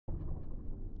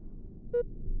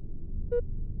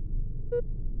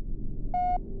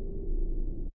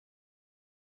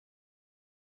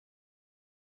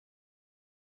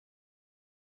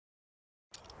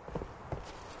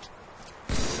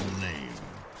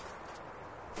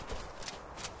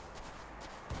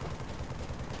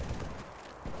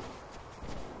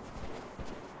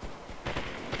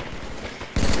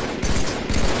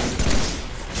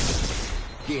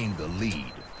the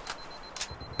lead.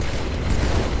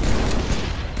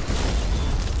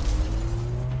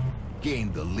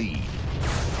 Gain the lead.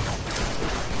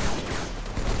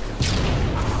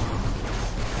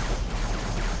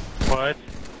 What?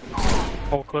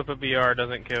 Whole clip of BR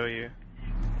doesn't kill you.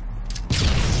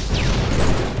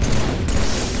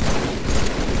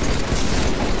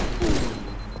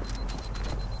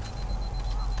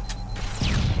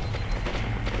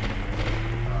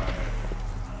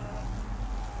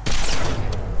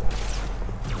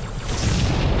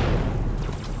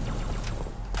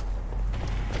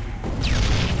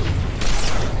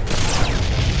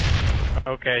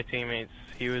 Okay, teammates,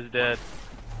 he was dead.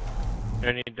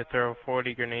 No need to throw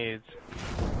 40 grenades.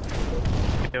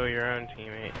 Kill your own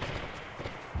teammate.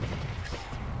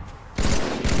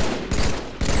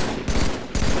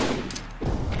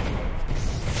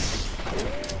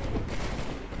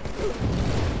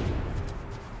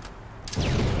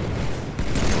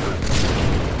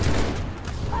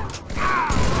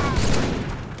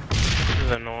 This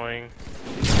is annoying.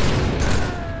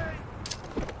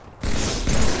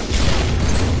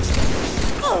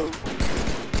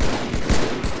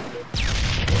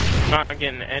 Not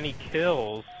getting any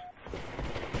kills.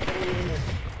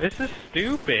 This is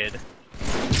stupid.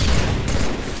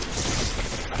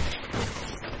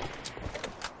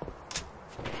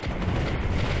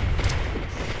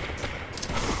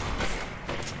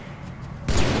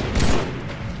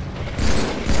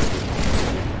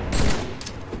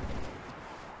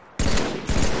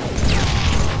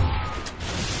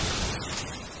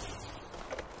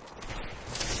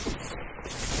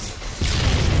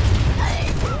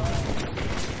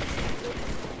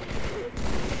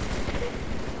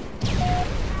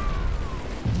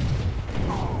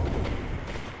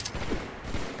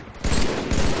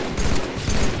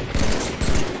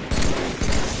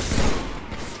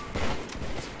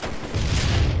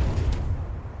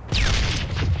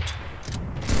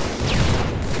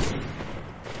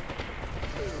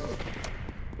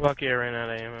 Lucky I ran out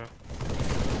of ammo.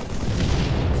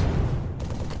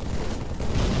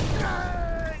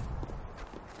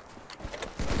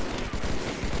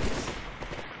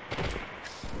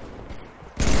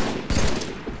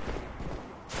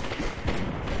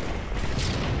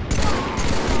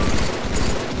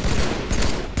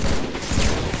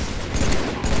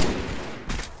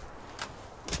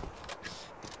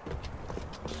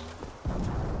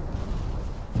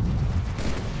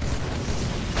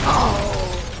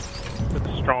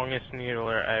 Strongest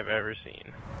needler I've ever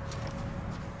seen.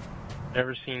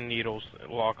 Never seen needles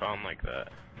lock on like that.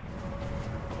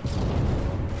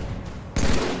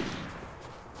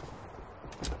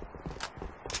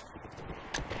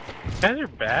 These guys are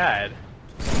bad.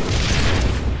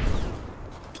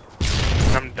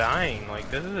 I'm dying, like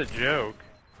this is a joke.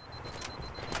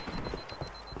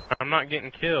 I'm not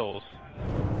getting kills.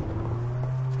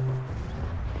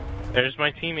 There's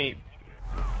my teammate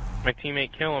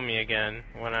killing me again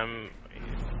when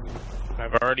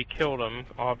I've already killed him,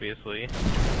 obviously.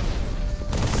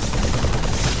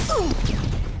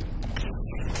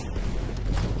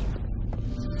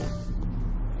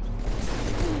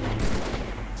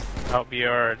 Out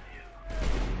BR'd.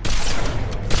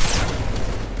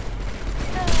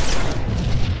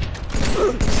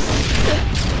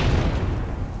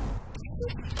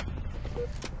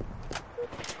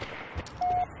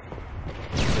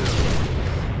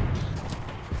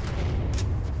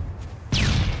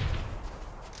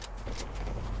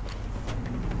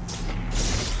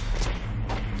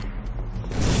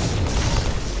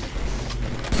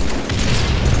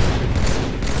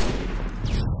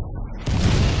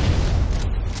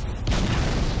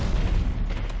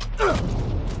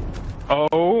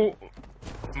 Oh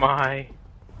my.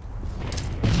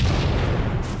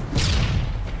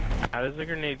 How does a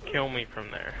grenade kill me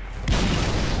from there?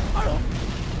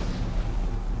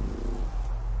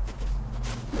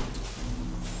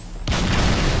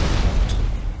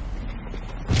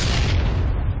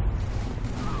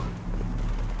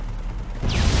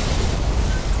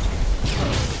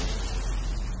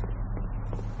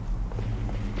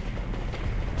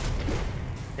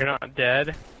 You're not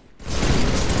dead,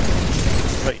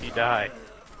 but you die.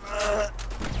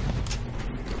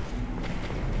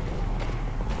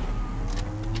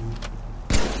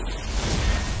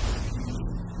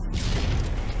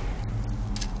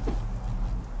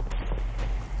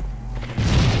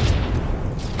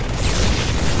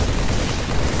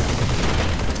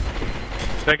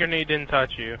 That grenade didn't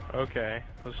touch you. Okay.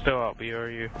 Let's still out BR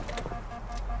you.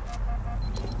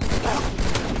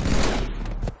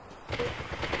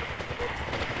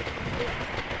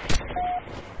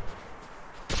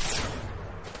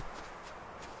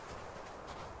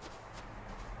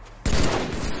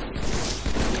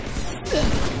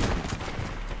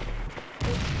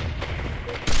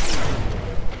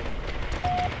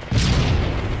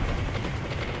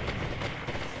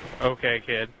 Okay,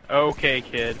 kid. Okay,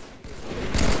 kid.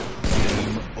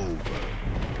 Game over.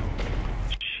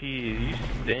 Jeez, you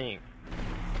stink.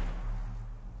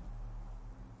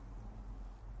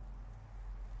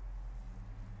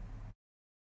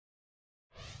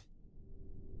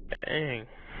 Dang.